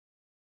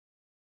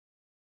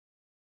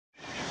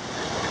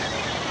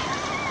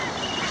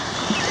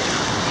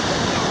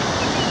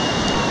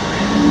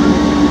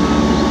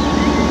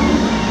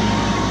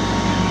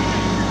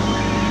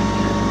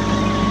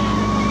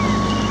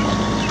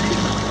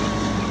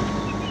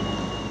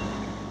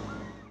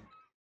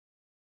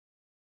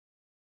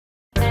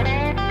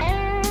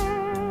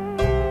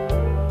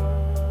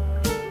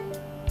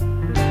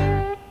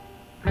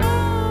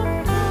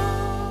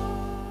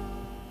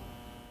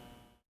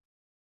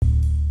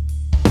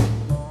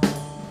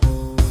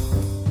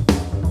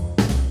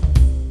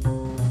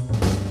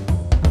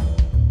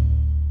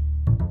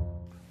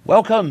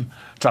Welcome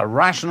to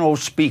Rational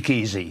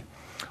Speakeasy.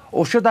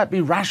 Or should that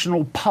be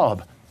Rational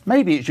Pub?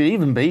 Maybe it should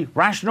even be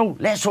Rational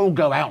Let's All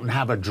Go Out and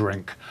Have a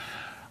Drink.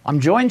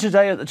 I'm joined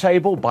today at the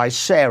table by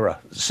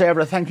Sara.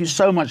 Sara, thank you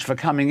so much for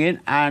coming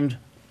in, and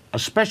a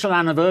special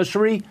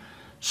anniversary,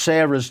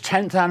 Sara's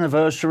 10th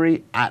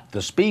anniversary at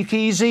the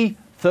Speakeasy,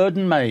 3rd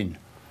and Main.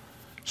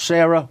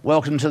 Sara,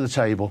 welcome to the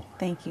table.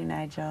 Thank you,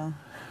 Nigel.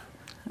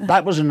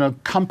 That was an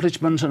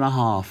accomplishment and a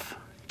half.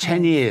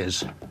 10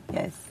 years.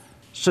 Yes.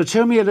 So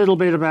tell me a little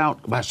bit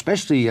about,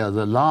 especially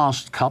the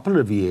last couple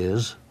of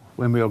years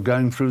when we were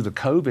going through the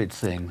COVID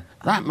thing.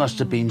 That must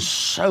have been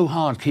so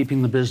hard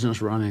keeping the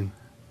business running.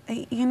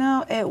 You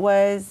know, it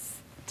was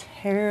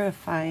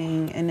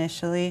terrifying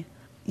initially.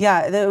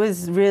 Yeah, it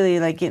was really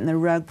like getting the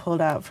rug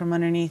pulled out from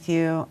underneath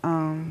you.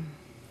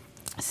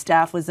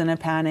 Staff was in a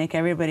panic.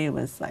 Everybody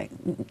was like,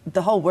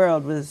 the whole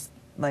world was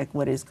like,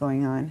 what is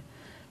going on?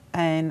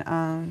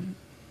 And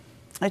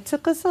it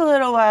took us a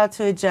little while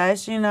to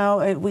adjust. You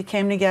know, we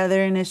came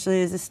together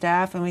initially as a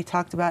staff and we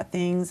talked about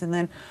things, and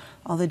then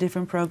all the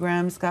different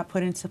programs got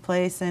put into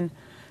place. And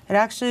it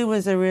actually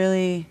was a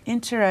really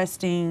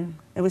interesting,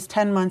 it was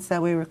 10 months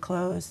that we were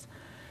closed.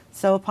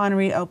 So upon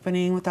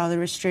reopening with all the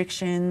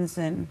restrictions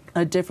and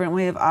a different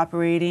way of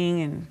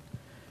operating and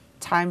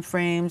time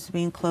frames,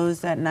 being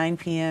closed at 9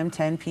 p.m.,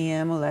 10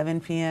 p.m., 11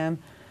 p.m.,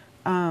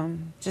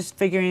 just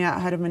figuring out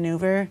how to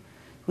maneuver,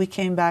 we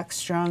came back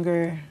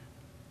stronger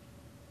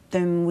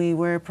than we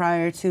were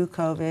prior to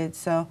COVID.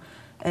 So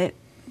it,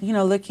 you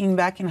know, looking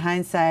back in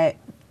hindsight,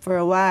 for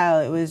a while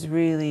it was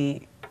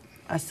really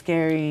a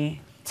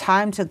scary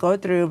time to go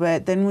through,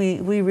 but then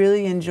we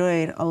really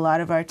enjoyed a lot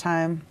of our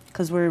time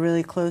because we're a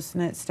really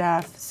close-knit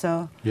staff.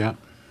 So yeah,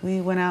 we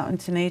went out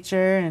into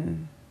nature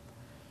and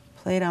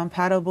played on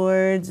paddle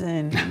boards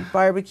and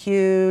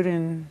barbecued,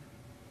 and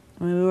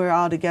I mean, we were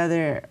all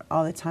together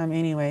all the time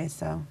anyway,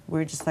 so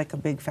we're just like a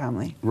big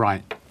family.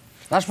 Right.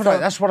 That's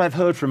what I've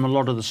heard from a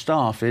lot of the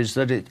staff, is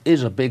that it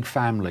is a big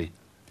family.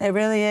 It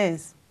really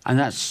is. And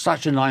that's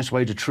such a nice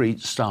way to treat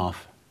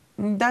staff.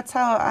 That's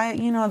how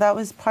you know, that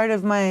was part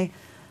of my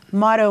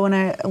motto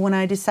when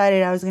I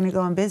decided I was going to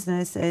go in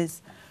business,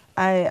 is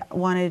I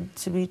wanted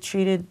to be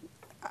treated,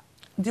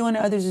 doing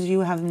to others as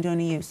you have them doing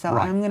to you. So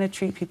right. I'm going to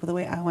treat people the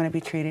way I want to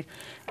be treated.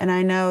 And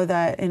I know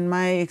that in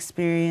my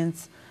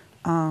experience,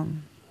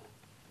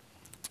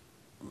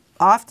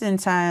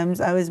 oftentimes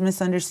I was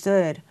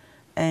misunderstood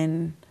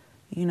and,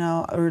 you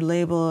know, or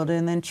labeled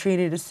and then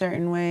treated a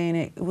certain way, and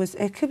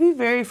it could be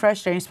very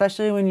frustrating,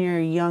 especially when you're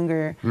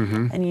younger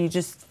and you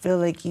just feel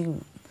like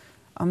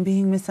I'm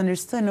being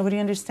misunderstood. Nobody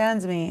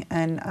understands me,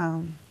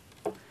 and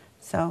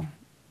so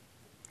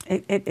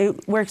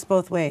it works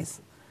both ways.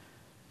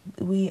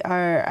 We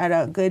are at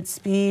a good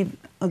speed,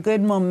 a good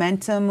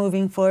momentum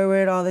moving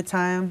forward all the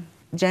time.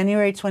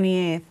 January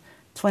 28th,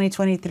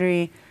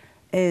 2023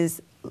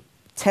 is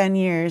 10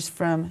 years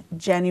from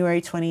January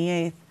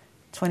 28th,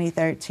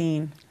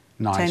 2013.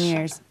 Nice. 10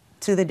 years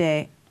to the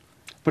day.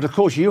 But of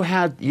course, you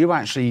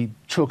actually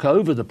took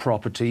over the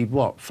property,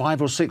 what,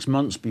 5 or 6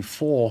 months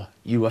before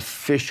you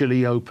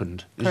officially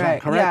opened. Is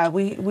that correct? Yeah,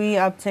 we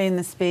obtained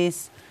the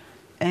space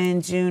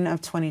in June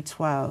of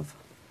 2012,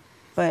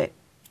 but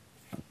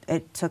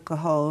it took a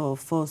whole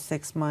full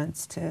 6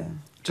 months to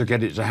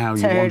get it to how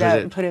you tear wanted it up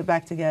it. And put it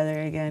back together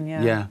again.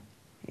 Yeah. Yeah.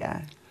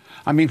 Yeah.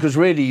 I mean, because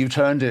really you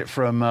turned it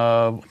from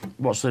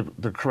what's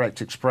the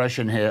correct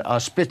expression here?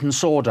 A spit and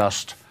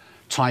sawdust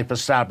type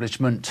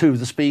establishment to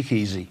the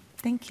Speakeasy.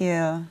 Thank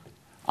you.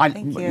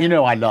 Thank you. You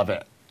know, I love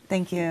it.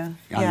 Thank you.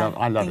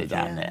 I love it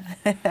down there.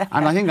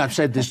 And I think I've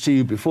said this to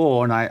you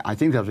before, and I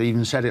think I've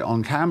even said it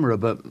on camera,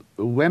 but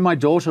when my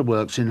daughter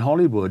works in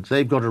Hollywood,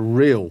 they've got a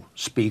real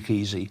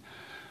Speakeasy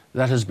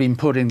that has been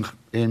put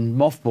in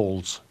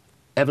mothballs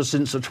ever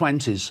since the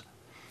 20s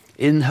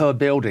in her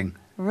building.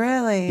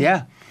 Really?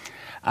 Yeah.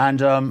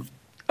 And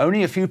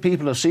only a few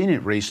people have seen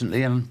it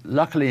recently, and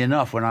luckily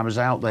enough, when I was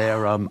out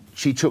there,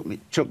 she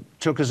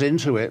took us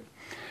into it.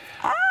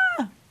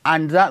 Ah.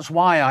 And that's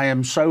why I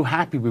am so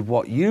happy with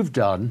what you've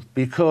done,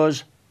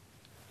 because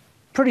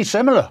pretty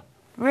similar.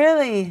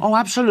 Really? Oh,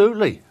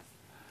 absolutely.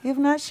 You've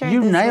not shared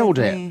You this nailed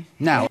with it. me.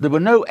 Now, there were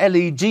no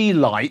LED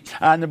lights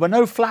and there were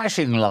no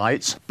flashing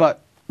lights,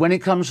 but when it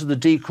comes to the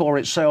decor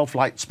itself,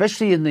 like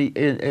especially in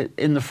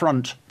the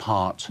front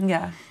part.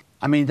 Yeah.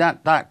 I mean,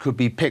 that could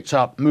be picked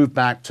up, moved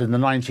back to the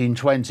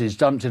 1920s,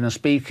 dumped in a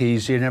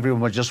Speakeasy, and everyone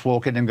would just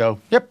walk in and go,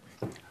 yep.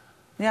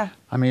 Yeah.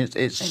 I mean,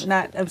 it's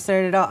not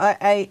absurd at all.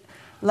 I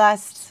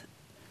last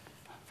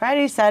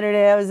Friday,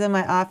 Saturday, I was in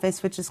my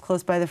office, which is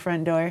close by the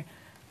front door,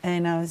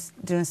 and I was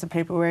doing some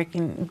paperwork,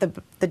 and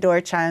the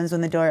door chimes when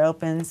the door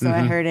opens, so I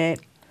heard it,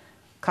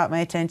 caught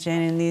my attention,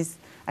 and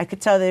I could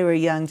tell they were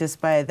young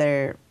just by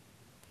the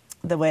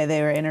way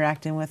they were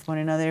interacting with one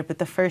another. But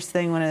the first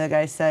thing one of the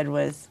guys said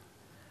was,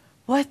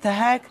 "What the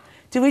heck?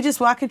 Did we just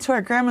walk into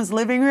our grandma's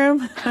living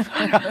room?"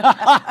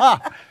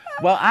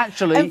 Well,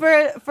 actually... And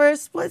for a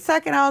split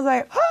second, I was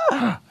like,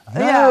 oh.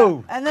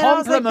 No, yeah. And then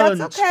compliment. I was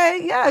like, that's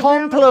okay. Yeah,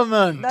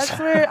 compliment. That's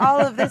where all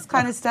of this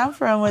kind of stemmed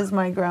from, was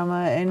my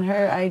grandma and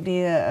her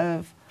idea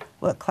of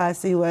what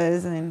classy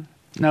was. And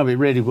no, it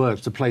really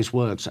works. The place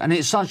works. And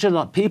it's such a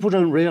lot. People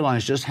don't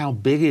realize just how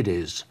big it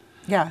is.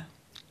 yeah,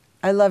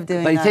 I love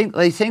doing that.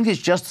 They think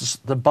it's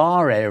just the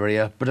bar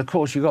area, but of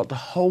course you've got the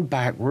whole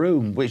back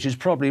room, which is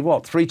probably,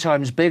 what, 3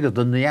 times bigger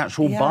than the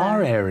actual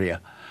bar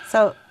area.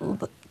 So,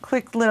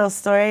 quick little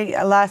story.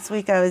 Last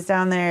week I was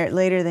down there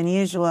later than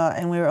usual,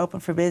 and we were open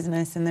for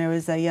business, and there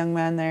was a young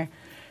man there,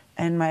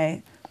 and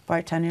my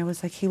bartender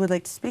was like, he would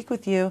like to speak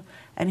with you,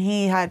 and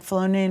he had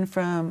flown in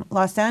from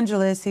Los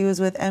Angeles. He was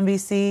with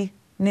NBC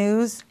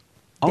News,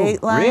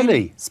 Dateline,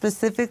 really?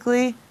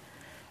 Specifically,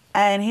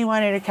 and he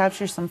wanted to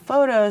capture some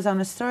photos on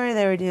a story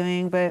they were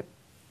doing, but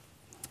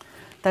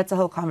that's a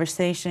whole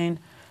conversation.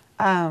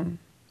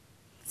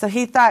 So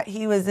he thought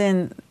he was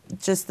in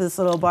just this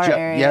little bar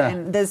area,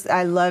 and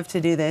I love to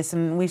do this,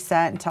 and we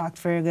sat and talked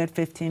for a good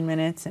 15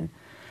 minutes, and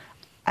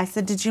I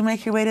said, did you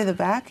make your way to the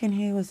back? And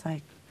he was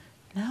like,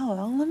 no,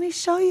 well, let me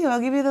show you. I'll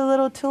give you the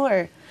little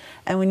tour.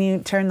 And when you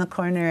turn the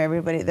corner,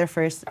 everybody,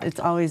 it's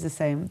always the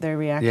same, their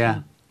reaction.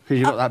 Yeah, because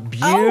you've got that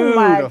oh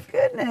my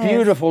goodness.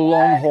 beautiful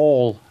long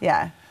hall.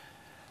 Yeah.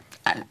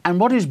 And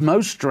what is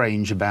most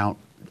strange about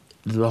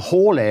the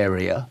hall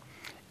area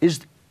is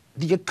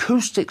the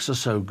acoustics are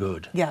so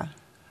good. Yeah.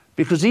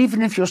 Because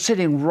even if you're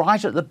sitting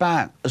right at the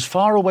back, as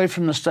far away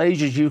from the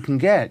stage as you can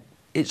get,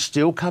 it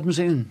still comes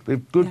in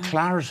with good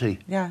clarity.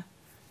 Yeah.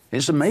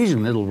 It's an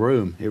amazing little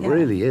room. It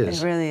really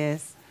is. It really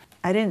is.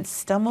 I didn't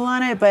stumble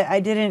on it, but I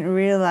didn't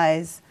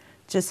realize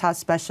just how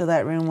special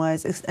that room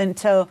was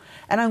until,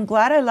 and I'm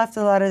glad I left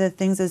a lot of the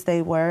things as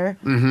they were,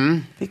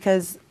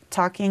 because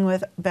talking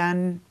with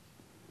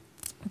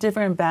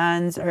different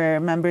bands or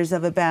members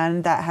of a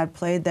band that had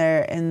played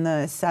there in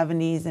the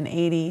 70s and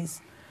 80s,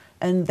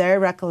 and their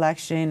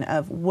recollection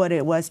of what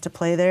it was to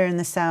play there and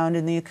the sound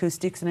and the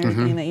acoustics and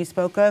everything that you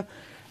spoke of,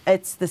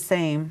 it's the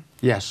same.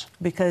 Yes.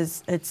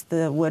 Because it's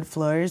the wood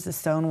floors, the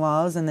stone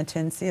walls, and the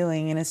tin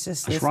ceiling, and it's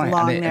just this right.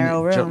 long,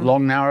 narrow room.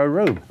 Long, narrow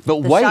room.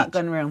 But the wait.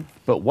 Shotgun room.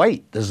 But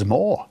wait, there's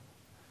more.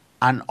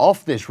 And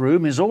off this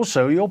room is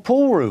also your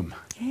pool room.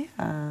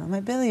 Yeah,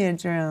 my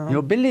billiards room.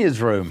 Your billiards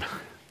room.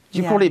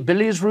 Do you call it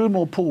billiards room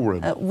or pool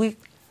room?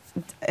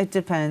 It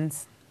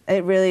depends.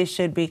 It really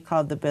should be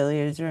called the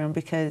billiards room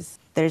because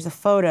there's a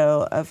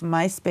photo of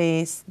my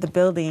space, the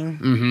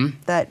building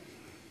that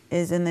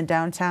is in the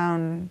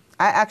downtown.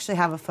 I actually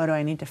have a photo.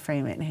 I need to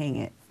frame it and hang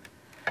it.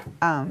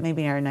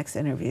 Maybe in our next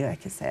interview I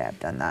could say I've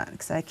done that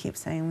because I keep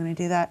saying I'm going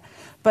to do that.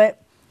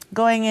 But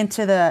going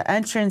into the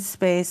entrance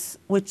space,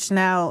 which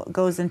now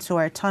goes into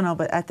our tunnel,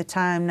 but at the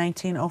time,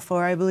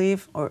 1904, I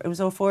believe, or it was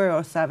 04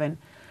 or 07,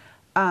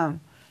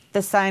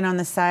 the sign on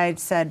the side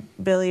said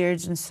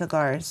billiards and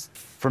cigars.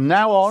 From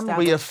now on,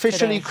 we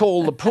officially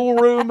call the pool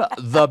room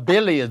the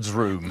billiards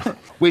room,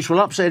 which will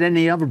upset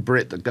any other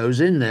Brit that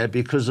goes in there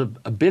because a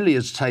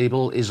billiards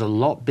table is a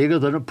lot bigger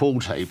than a pool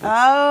table.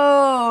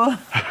 Oh!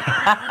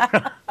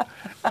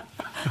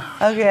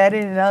 Okay, I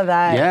didn't know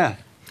that. Yeah.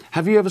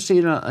 Have you ever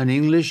seen an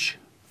English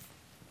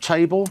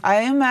table?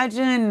 I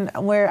imagine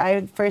where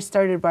I first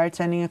started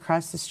bartending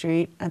across the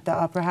street at the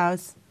Opera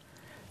House.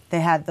 They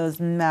had those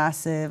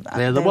massive.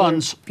 They're the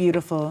ones.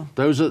 Beautiful.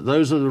 Those are the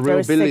real there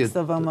were billiard. 6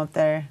 of them up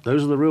there.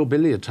 Those are the real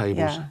billiard tables.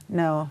 Yeah.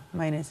 No,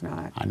 mine is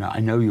not. I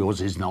know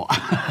yours is not.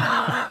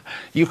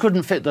 You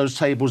couldn't fit those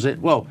tables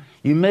in. Well,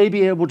 you may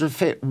be able to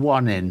fit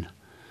one in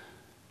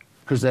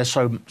because they're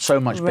so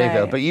much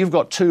bigger. But you've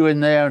got 2 in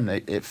there, and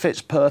it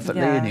fits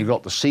perfectly. And you've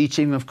got the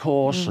seating, of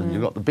course, and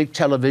you've got the big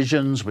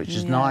televisions, which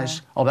is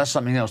nice. Oh, that's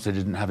something else they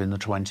didn't have in the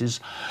 20s.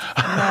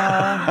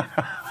 No.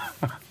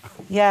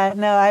 Yeah,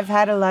 no, I've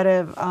had a lot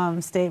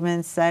of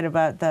statements said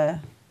about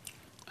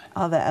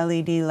all the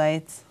LED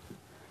lights.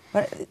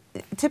 But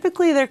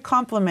typically they're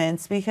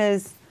compliments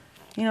because,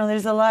 you know,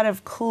 there's a lot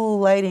of cool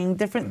lighting,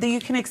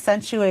 you can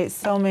accentuate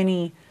so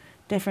many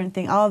different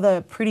things. All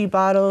the pretty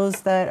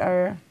bottles that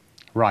are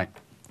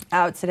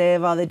out today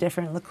of all the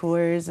different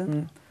liqueurs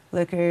and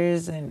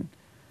liquors and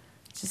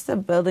just the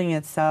building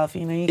itself.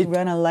 You know, you can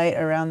run a light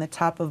around the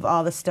top of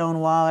all the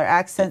stone wall or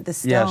accent the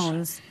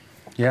stones.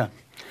 Yes. Yeah.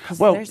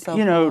 Well, so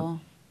you know,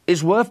 cool.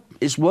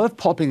 it's worth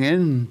popping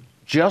in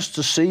just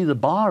to see the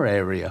bar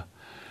area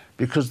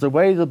because the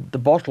way the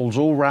bottles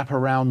all wrap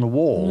around the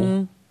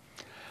wall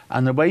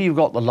and the way you've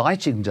got the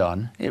lighting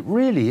done, it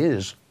really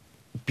is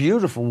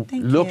beautiful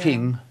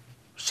looking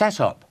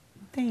setup.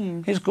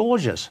 Thanks. It's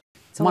gorgeous.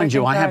 Mind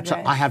you, I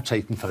have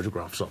taken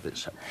photographs of it.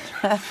 So.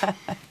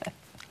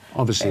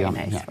 Obviously,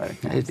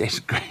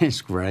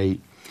 it's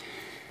great.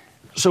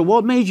 So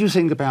what made you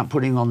think about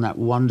putting on that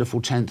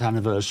wonderful 10th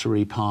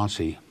anniversary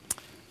party?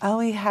 Oh,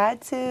 we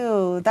had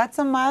to. That's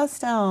a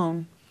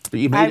milestone.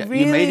 But you made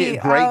it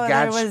great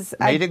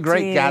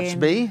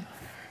Gatsby?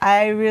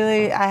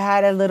 I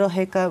had a little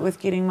hiccup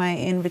with getting my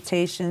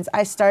invitations.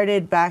 I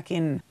started back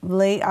in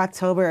late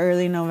October,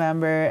 early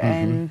November,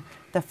 and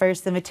the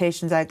first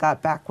invitations I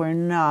got back were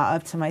not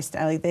up to my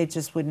style. Like, they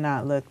just would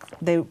not look,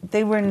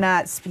 they were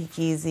not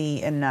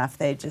speakeasy enough.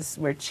 They just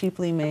were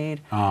cheaply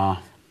made.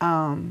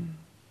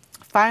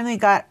 Finally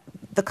got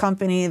the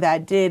company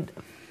that did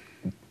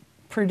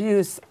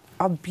produce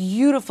a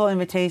beautiful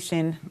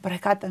invitation, but I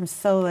got them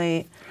so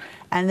late.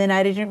 And then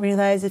I didn't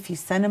realize if you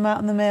send them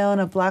out in the mail in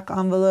a black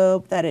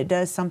envelope that it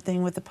does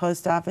something with the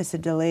post office.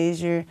 It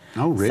delays your...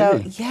 Oh,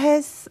 really? So,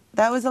 yes,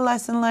 that was a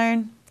lesson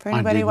learned for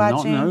anybody watching.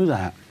 I did not know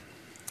that.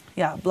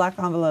 Yeah, black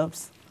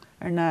envelopes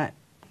are not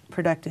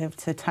productive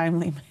to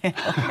timely mail.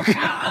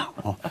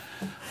 Oh,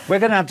 we're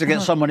going to have to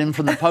get someone in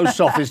from the post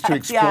office to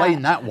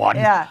explain that one.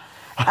 Yeah.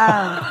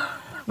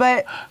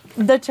 But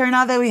the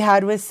turnout that we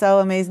had was so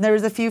amazing. There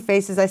was a few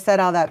faces. I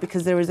said all that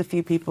because there was a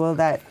few people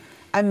that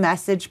I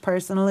messaged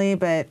personally,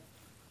 but...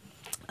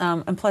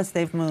 and plus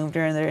they've moved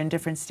or they're in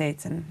different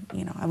states, and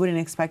I wouldn't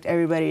expect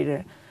everybody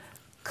to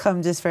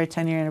come just for a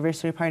 10-year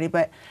anniversary party.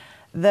 But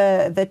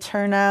the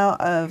turnout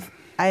of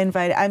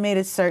I made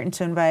it certain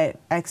to invite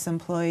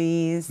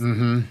ex-employees,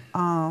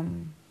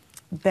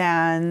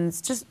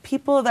 bands, just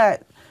people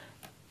that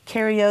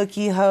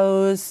karaoke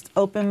host,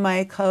 open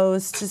mic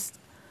host, just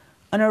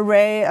an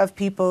array of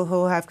people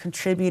who have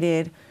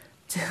contributed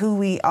to who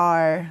we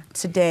are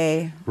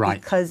today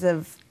because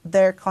of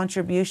their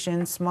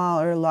contribution,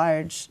 small or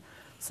large.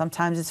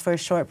 Sometimes it's for a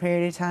short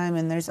period of time,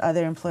 and there's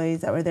other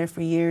employees that were there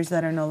for years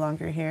that are no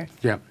longer here.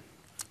 Yeah.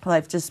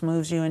 Life just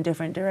moves you in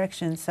different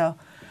directions. So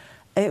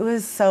it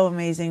was so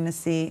amazing to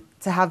see,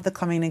 to have the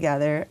coming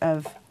together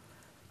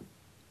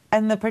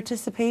and the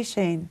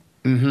participation.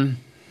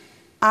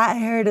 I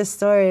heard a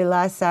story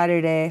last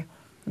Saturday.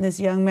 This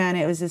young man,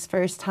 it was his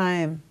first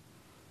time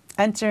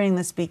entering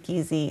the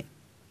Speakeasy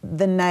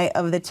the night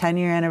of the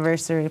 10-year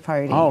anniversary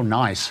party. Oh,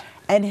 nice.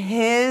 And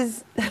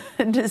his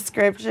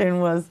description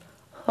was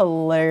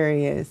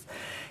hilarious.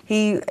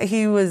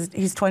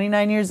 He's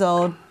 29 years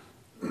old.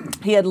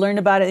 He had learned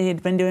about it. He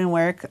had been doing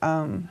work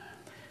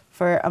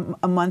for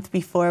a month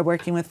before,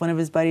 working with one of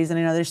his buddies in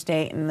another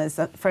state, and this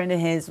friend of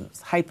his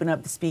was hyping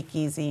up the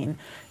Speakeasy, and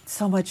it's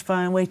so much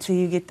fun. Wait till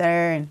you get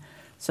there. And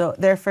so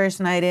their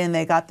first night in,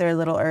 they got there a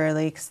little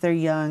early because they're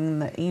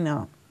young.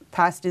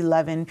 Past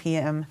 11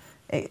 p.m.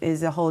 it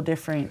is a whole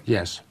different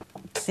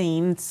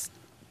scene. It's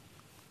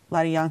a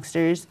lot of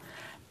youngsters.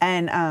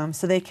 And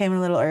so they came a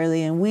little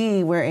early, and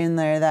we were in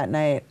there that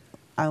night.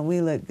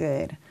 We looked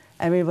good.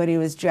 Everybody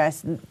was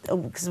dressed,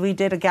 because we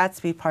did a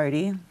Gatsby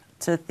party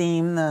to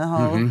theme the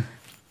whole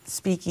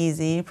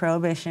Speakeasy,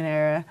 Prohibition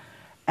era.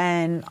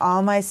 And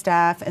all my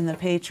staff and the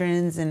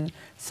patrons and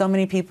so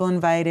many people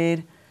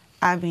invited.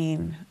 I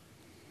mean,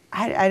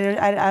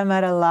 I'm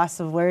at a loss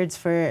of words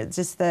for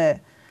just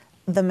the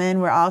men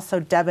were all so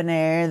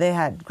debonair. They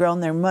had grown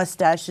their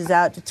mustaches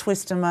out to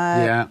twist them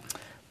up. Yeah.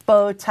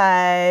 Bow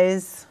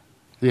ties.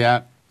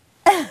 Yeah.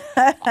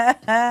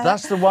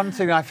 That's the one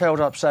thing I felt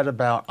upset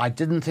about. I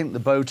didn't think the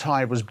bow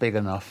tie was big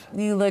enough.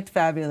 You looked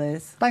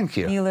fabulous. Thank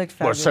you. You looked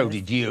fabulous. Well, so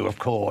did you, of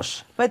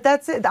course. But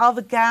that's it. All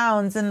the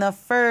gowns and the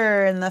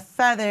fur and the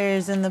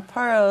feathers and the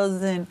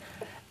pearls, and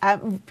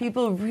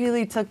people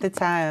really took the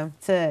time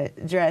to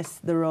dress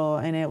the role,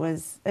 and it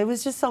was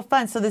just so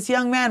fun. So this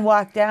young man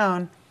walked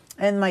down,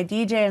 and my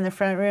DJ in the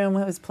front room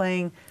was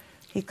playing.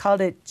 He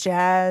called it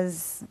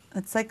jazz.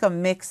 It's like a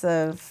mix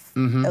of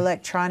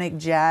electronic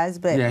jazz,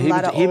 but a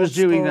lot of old school. He was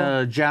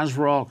doing jazz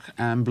rock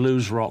and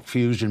blues rock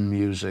fusion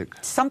music.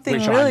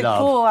 Something really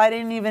cool I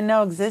didn't even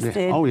know existed.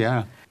 Yeah. Oh,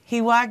 yeah. He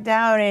walked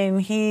down,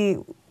 and he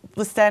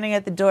was standing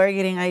at the door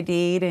getting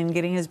ID'd and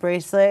getting his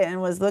bracelet,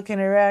 and was looking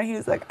around. He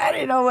was like, I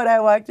didn't know what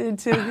I walked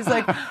into. He's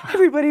like,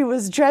 everybody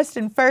was dressed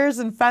in furs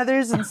and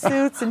feathers and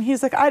suits, and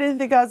he's like, I didn't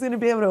think I was going to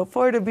be able to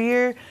afford a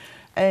beer.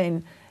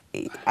 And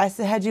I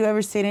said, had you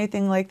ever seen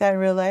anything like that in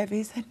real life?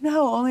 He said,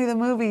 no, only the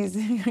movies.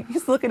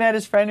 He's looking at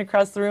his friend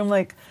across the room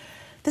like,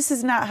 this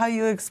is not how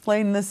you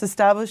explain this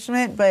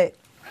establishment, but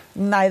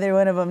neither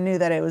one of them knew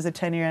that it was a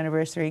 10-year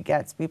anniversary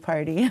Gatsby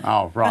party.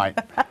 Oh, right.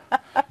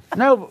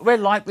 No, we're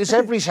like this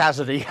every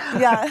Saturday.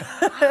 Yeah.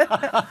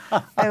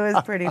 It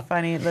was pretty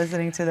funny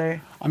listening to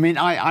their... I mean,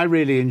 I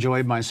really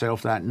enjoyed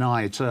myself that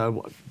night.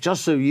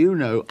 Just so you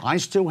know, I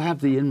still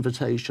have the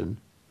invitation.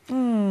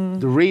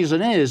 The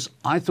reason is,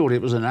 I thought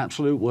it was an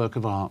absolute work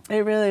of art.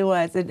 It really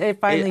was. It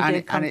finally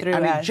did come through.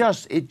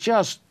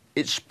 And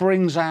it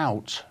springs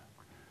out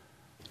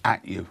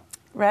at you.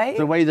 Right?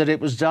 The way that it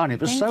was done.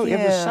 It was so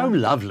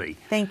lovely.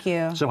 Thank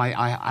you. So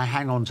I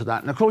hang on to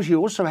that. And of course, you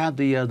also had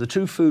the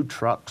two food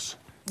trucks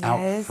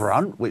out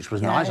front, which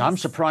was nice. I'm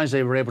surprised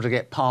they were able to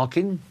get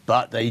parking,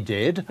 but they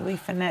did.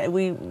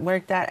 We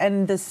worked that,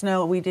 and the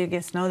snow. We did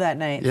get snow that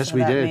night. Yes, so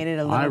we did. Made it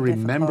a little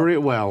remember difficult.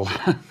 It well.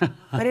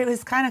 But it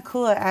was kind of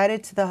cool. It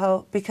added to the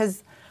whole,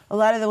 because a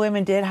lot of the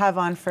women did have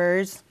on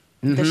furs,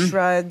 the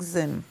shrugs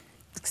and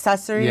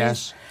accessories.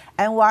 Yes.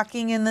 And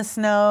walking in the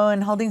snow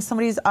and holding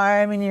somebody's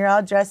arm, and you're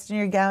all dressed in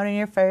your gown and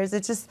your furs.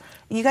 It's just,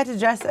 you got to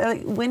dress.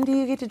 When do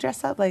you get to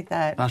dress up like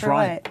that? That's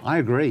right. What? I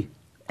agree.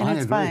 And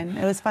it's fun.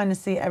 It was fun to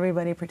see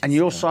everybody participate. And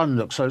your son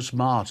looked so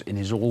smart in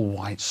his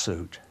all-white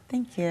suit.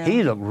 Thank you.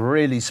 He looked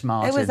really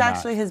smart in that. It was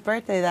actually his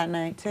birthday that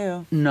night,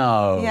 too.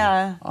 No.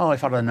 Yeah. Oh,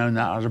 if I'd have known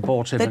that, I'd have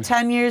bought him. The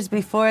 10 years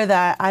before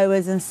that, I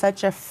was in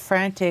such a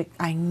frantic,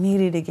 I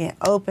needed to get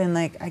open.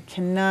 Like, I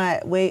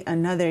cannot wait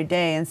another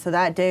day. And so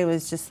that day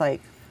was just like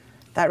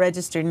that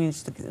register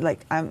needs to,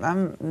 like,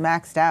 I'm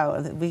maxed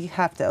out. We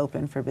have to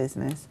open for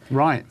business.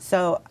 Right.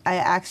 So I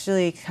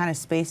actually kind of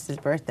spaced his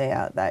birthday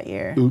out that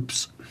year.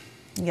 Oops.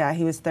 Yeah,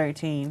 he was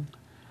 13,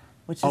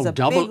 which is a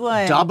double, big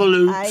one. Double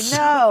oops. I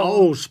know.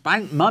 Oh,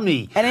 spank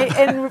mummy.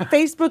 And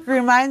Facebook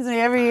reminds me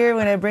every year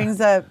when it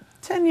brings up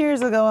 10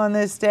 years ago on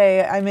this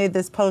day, I made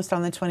this post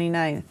on the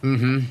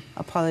 29th,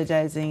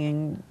 apologizing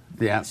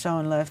and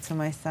showing love to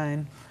my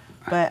son.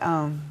 But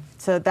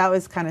so that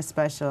was kind of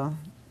special.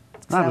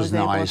 That was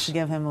nice. I was able to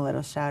give him a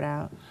little shout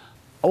out.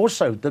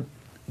 Also,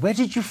 where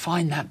did you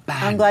find that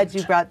band? I'm glad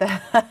you brought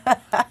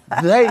that.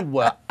 They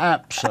were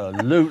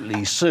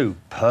absolutely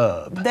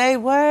superb. They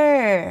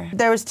were.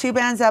 There was 2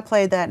 bands that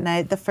played that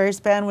night. The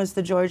first band was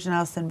the George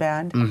Nelson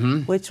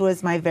Band, which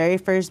was my very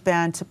first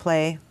band to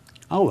play.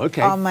 Oh,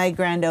 okay. On my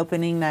grand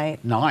opening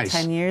night. Nice.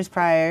 10 years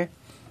prior.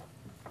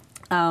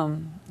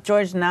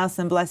 George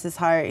Nelson, bless his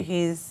heart,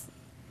 he's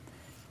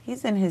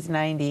in his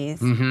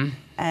 90s,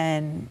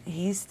 and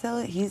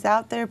he's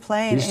out there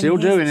playing. He's still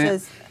doing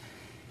it.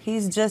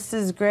 He's just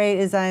as great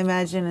as I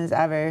imagine as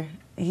ever.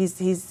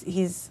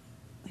 He's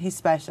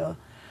special.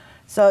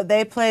 So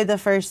they played the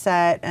first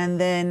set, and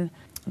then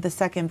the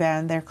second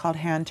band, they're called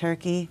Hand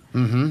Turkey,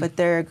 but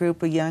they're a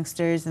group of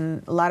youngsters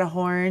and a lot of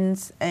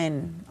horns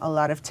and a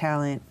lot of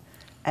talent,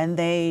 and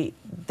they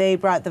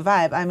brought the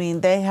vibe. I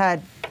mean, they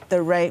had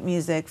the right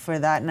music for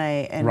that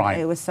night, and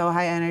it was so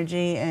high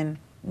energy, and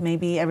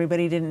maybe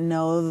everybody didn't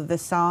know the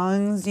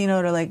songs, you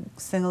know, to like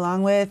sing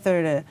along with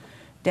or to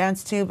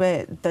dance to,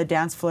 but the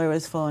dance floor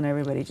was full and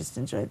everybody just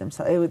enjoyed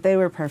themselves. They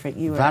were perfect.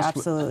 You were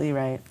absolutely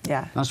right.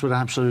 Yeah. That's what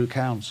absolute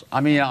counts.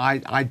 I mean,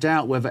 I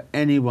doubt whether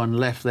anyone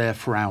left there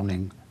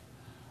frowning.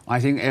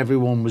 I think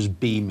everyone was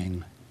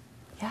beaming.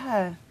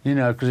 Yeah. You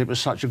know, because it was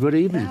such a good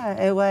evening.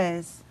 Yeah, it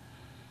was.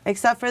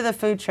 Except for the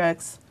food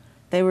trucks.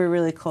 They were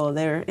really cold.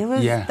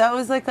 That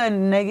was like a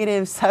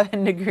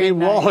 -7 degree It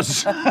night.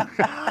 was.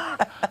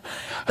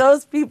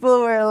 Those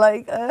people were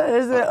like,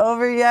 is it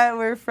over yet?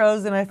 We're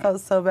frozen. I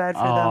felt so bad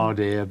for them. Oh,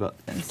 dear.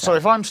 So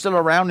if I'm still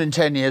around in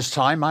 10 years'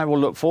 time, I will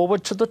look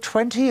forward to the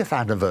 20th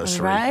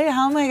anniversary. Right?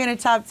 How am I going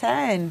to top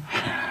 10?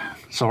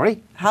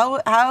 Sorry?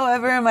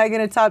 However am I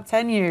going to top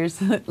 10 years?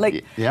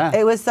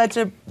 It was such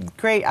a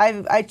great...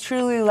 I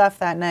truly left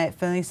that night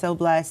feeling so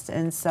blessed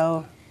and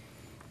so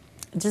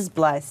just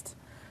blessed,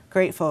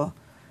 grateful,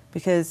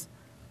 because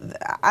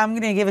I'm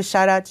going to give a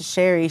shout out to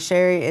Sherry.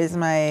 Sherry is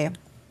my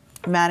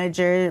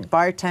manager,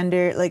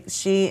 bartender. Like,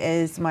 she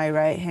is my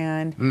right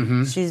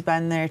hand. She's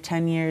been there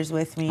 10 years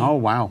with me. Oh,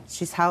 wow.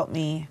 She's helped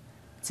me.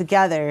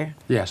 Together,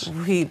 yes,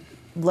 we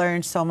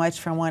learned so much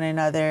from one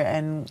another,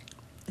 and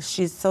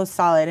she's so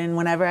solid. And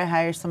whenever I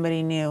hire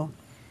somebody new,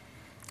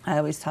 I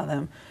always tell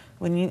them,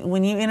 when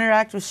you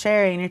interact with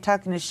Sherry and you're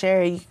talking to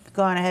Sherry, you can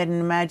go on ahead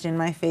and imagine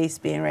my face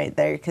being right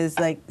there, because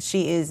like,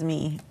 she is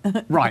me.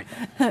 Right.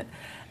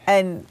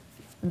 And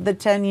the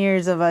 10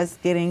 years of us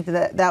getting to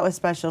that was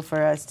special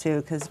for us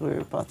too, because we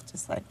were both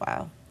just like,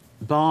 wow.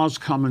 Bars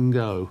come and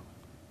go.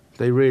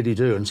 They really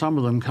do. And some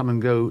of them come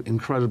and go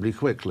incredibly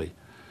quickly.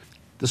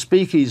 The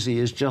Speakeasy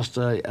is just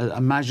a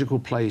magical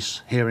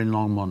place here in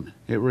Longmont.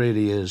 It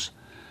really is.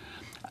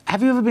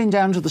 Have you ever been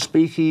down to the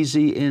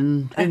Speakeasy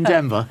in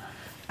Denver?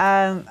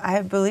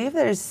 I believe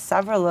there's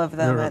several of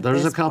them.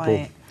 There's a couple.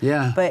 Point.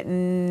 Yeah. But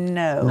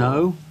no.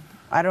 No?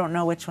 I don't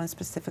know which one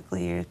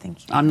specifically you're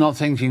thinking. I'm not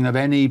thinking of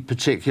any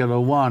particular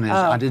one.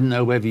 I didn't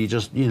know whether you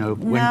just, you know...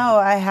 No,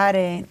 I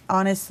hadn't.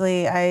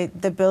 Honestly,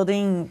 the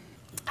building...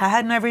 I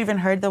had never even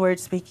heard the word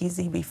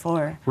Speakeasy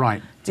before.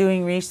 Right.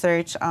 Doing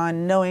research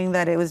on knowing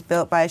that it was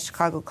built by a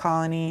Chicago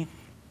colony,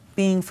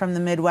 being from the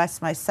Midwest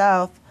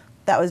myself,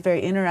 that was very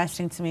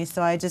interesting to me.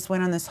 So I just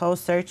went on this whole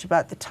search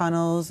about the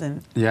tunnels,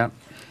 and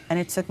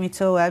it took me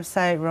to a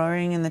website,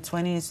 Roaring in the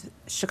 20s,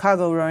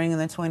 Chicago Roaring in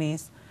the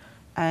 20s,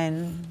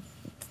 and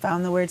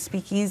found the word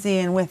Speakeasy,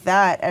 and with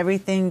that,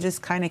 everything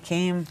just kind of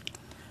came.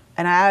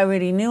 And I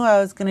already knew I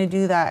was going to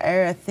do that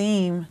era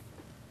theme.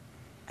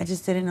 I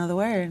just didn't know the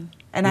word.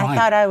 And I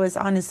thought I was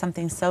onto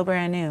something so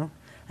brand new.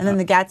 And then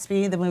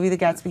the movie The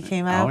Gatsby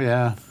came out. Oh,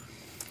 yeah.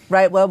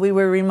 Right while we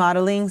were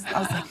remodeling. I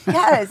was like,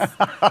 yes,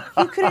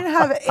 you couldn't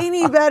have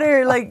any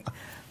better, like,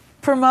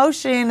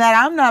 promotion that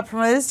I'm not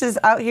promoting. It's just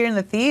out here in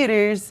the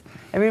theaters.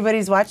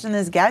 Everybody's watching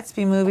this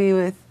Gatsby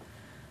movie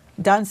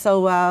done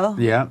so well.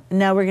 Yeah. And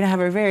now we're going to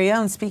have our very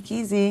own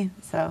Speakeasy.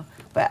 So,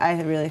 but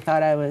I really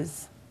thought I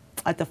was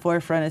at the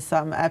forefront of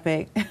something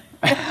epic.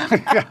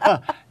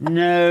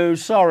 No,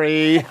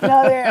 sorry.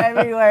 No, they're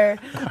everywhere.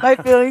 My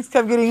feelings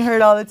kept getting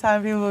hurt all the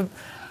time. People would,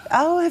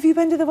 oh, have you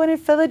been to the one in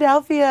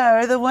Philadelphia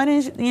or the one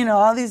in,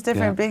 all these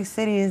different big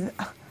cities?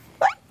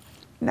 What?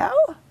 No?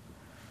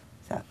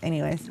 So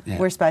anyways,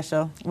 we're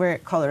special. We're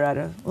at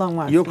Colorado,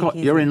 Longmont.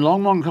 You're in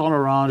Longmont,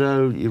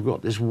 Colorado. You've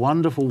got this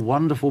wonderful,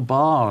 wonderful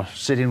bar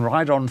sitting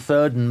right on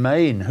 3rd and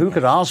Main. Who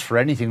could ask for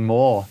anything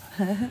more?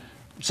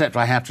 Except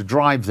I have to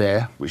drive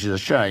there, which is a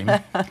shame,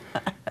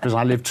 because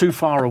I live too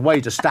far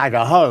away to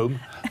stagger home,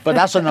 but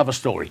that's another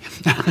story.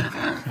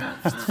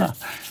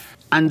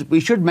 And we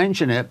should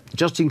mention it,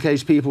 just in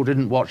case people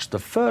didn't watch the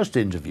first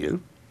interview.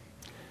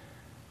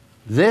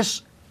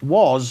 This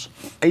was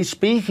a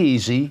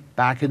speakeasy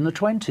back in the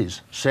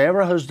 20s.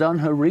 Sara has done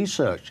her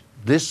research.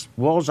 This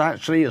was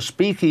actually a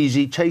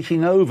speakeasy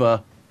taking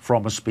over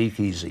from a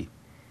speakeasy.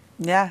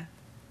 Yeah.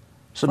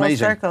 It's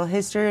amazing. Full circle.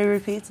 History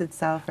repeats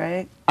itself,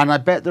 right? And I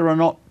bet there are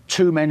not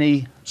too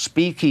many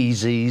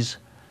speakeasies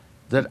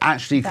that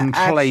actually can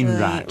claim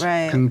that,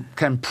 right.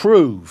 can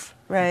prove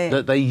right.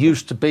 that they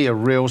used to be a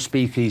real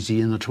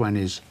speakeasy in the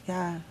 20s.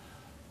 Yeah.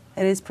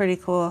 It is pretty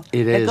cool.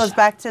 It is. It goes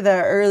back to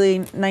the early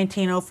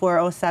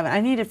 1904, 07. I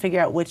need to figure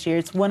out which year.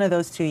 It's one of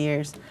those 2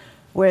 years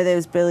where there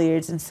was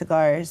billiards and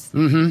cigars.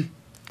 Mm-hmm.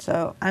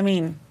 So, I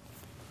mean,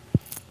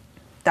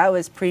 that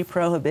was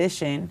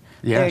pre-prohibition.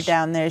 Yes. They're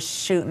down there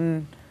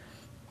shooting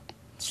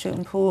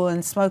pool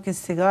and smoking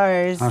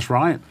cigars. That's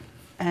right.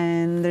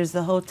 And there's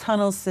the whole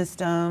tunnel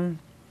system.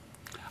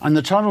 And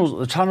the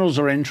tunnels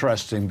are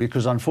interesting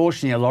because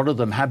unfortunately a lot of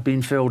them have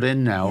been filled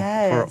in now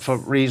yes. for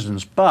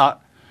reasons.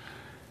 But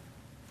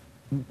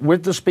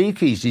with the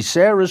speakeasy,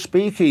 Sara's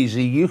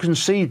speakeasy, you can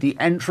see the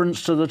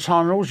entrance to the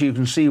tunnels. You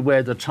can see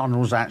where the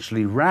tunnels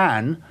actually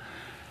ran.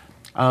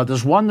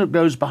 There's one that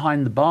goes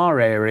behind the bar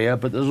area,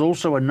 but there's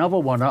also another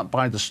one up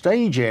by the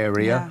stage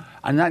area. Yeah.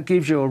 And that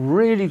gives you a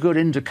really good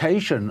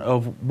indication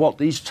of what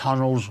these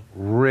tunnels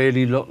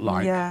really look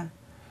like. Yeah.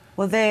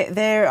 Well,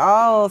 they're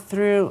all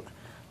through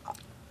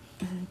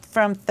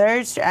from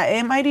 3rd Street.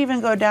 It might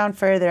even go down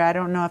further. I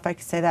don't know if I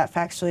could say that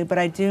factually, but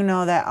I do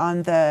know that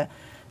on the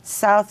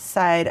south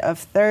side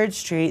of 3rd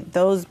Street,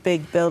 those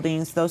big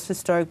buildings, those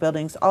historic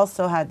buildings,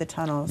 also had the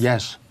tunnels.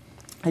 Yes.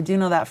 I do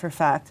know that for a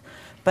fact.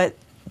 But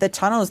the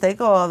tunnels, they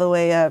go all the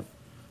way up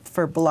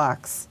for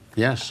blocks.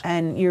 Yes.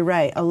 And you're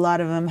right, a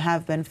lot of them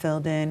have been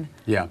filled in.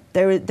 Yeah.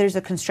 There's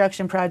a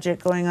construction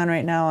project going on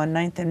right now on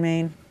 9th and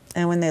Main,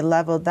 and when they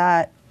leveled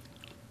that,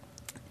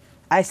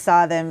 I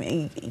saw them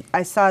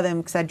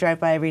because I drive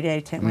by every day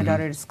to take my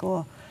daughter to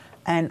school,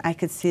 and I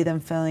could see them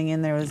filling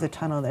in. There was a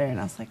tunnel there, and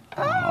I was like,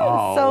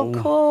 oh,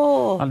 so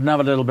cool.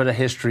 Another little bit of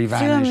history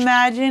vanished. Can you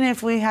imagine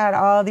if we had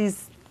all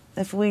these,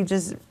 if we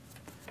just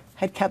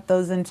had kept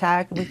those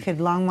intact,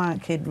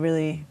 Longmont could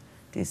really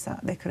do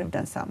something. They could have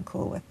done something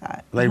cool with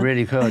that. They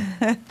really could.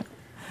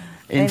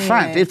 In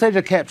fact, if they'd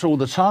have kept all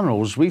the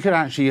tunnels, we could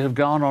actually have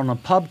gone on a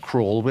pub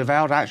crawl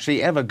without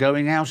actually ever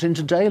going out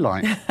into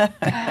daylight.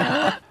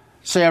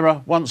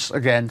 Sara, once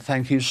again,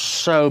 thank you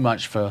so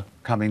much for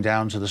coming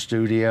down to the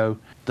studio.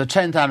 The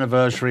 10th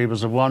anniversary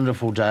was a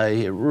wonderful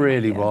day. It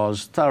really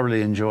was.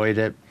 Thoroughly enjoyed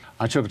it.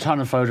 I took a ton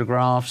of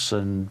photographs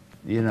and,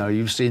 you know,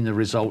 you've seen the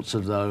results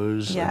of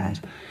those. Yeah.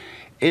 And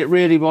it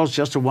really was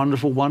just a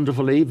wonderful,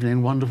 wonderful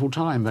evening, wonderful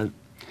time. But,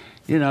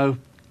 you know,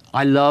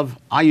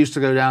 I used to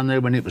go down there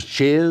when it was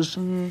Cheers.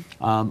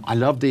 I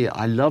love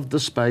the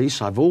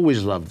space. I've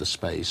always loved the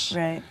space.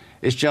 Right.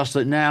 It's just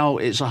that now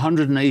it's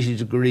 180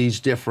 degrees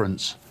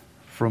difference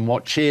from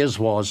what Cheers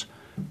was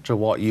to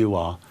what you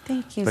are.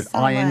 Thank you but so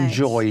I much.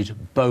 enjoyed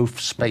both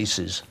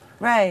spaces.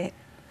 Right.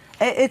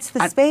 It's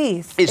the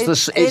space. It's the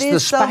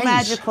space. So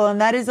magical, and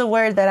that is a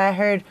word that I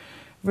heard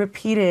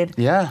repeated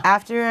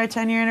after our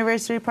 10-year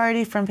anniversary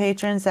party from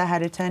patrons that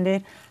had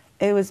attended.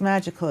 It was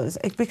magical.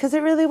 Because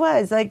it really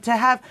was. Like, to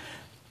have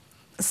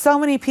so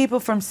many people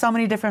from so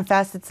many different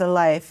facets of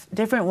life,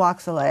 different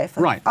walks of life.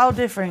 Like, right. All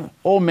different.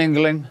 All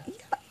mingling.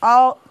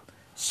 All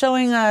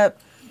showing up,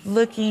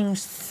 looking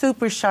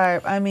super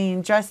sharp. I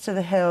mean, dressed to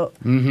the hilt.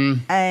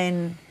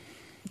 And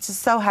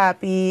just so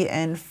happy,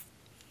 and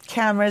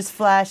cameras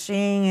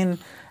flashing, and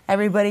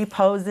everybody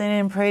posing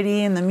and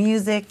pretty, and the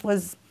music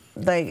was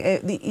like,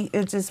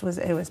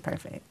 it was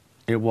perfect.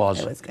 It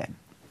was. It was good.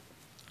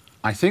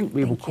 I think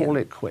we will call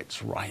it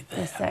quits right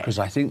there, because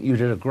I think you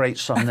did a great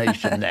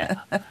summation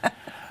there.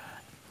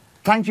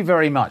 Thank you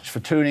very much for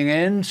tuning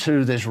in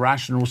to this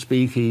Rational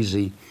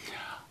Speakeasy.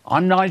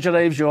 I'm Nigel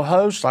Aves, your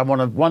host. I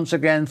want to once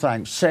again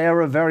thank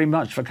Sara very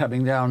much for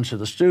coming down to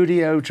the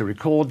studio to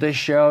record this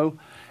show.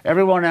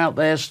 Everyone out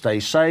there, stay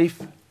safe,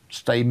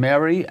 stay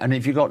merry, and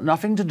if you've got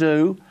nothing to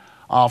do,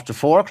 after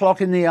 4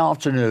 o'clock in the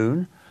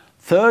afternoon,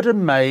 3rd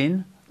and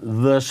Main,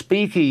 the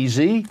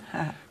Speakeasy,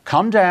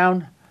 come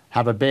down,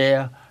 have a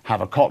beer,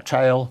 have a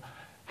cocktail,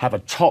 have a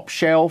top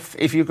shelf.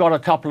 If you've got a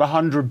couple of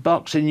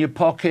 $100 in your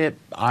pocket,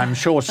 I'm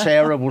sure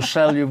Sara will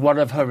sell you one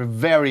of her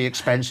very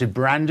expensive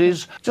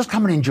brandies. Just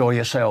come and enjoy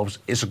yourselves.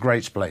 It's a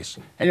great place.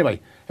 Anyway,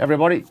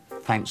 everybody,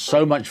 thanks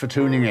so much for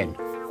tuning in.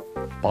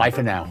 Bye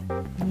for now.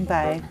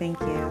 Bye. Thank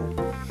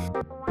you.